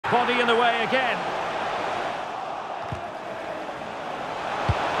Body in the way again.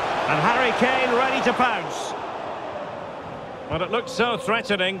 And Harry Kane ready to pounce. Well, it looked so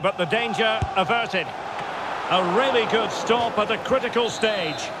threatening, but the danger averted. A really good stop at a critical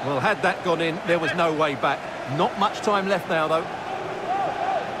stage. Well, had that gone in, there was no way back. Not much time left now, though.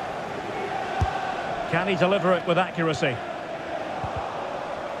 Can he deliver it with accuracy?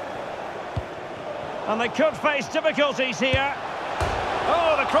 And they could face difficulties here.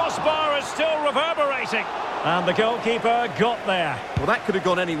 Oh, the crossbar is still reverberating. And the goalkeeper got there. Well, that could have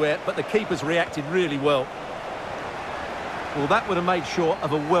gone anywhere, but the keeper's reacted really well. Well, that would have made sure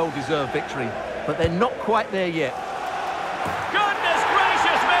of a well-deserved victory. But they're not quite there yet. Good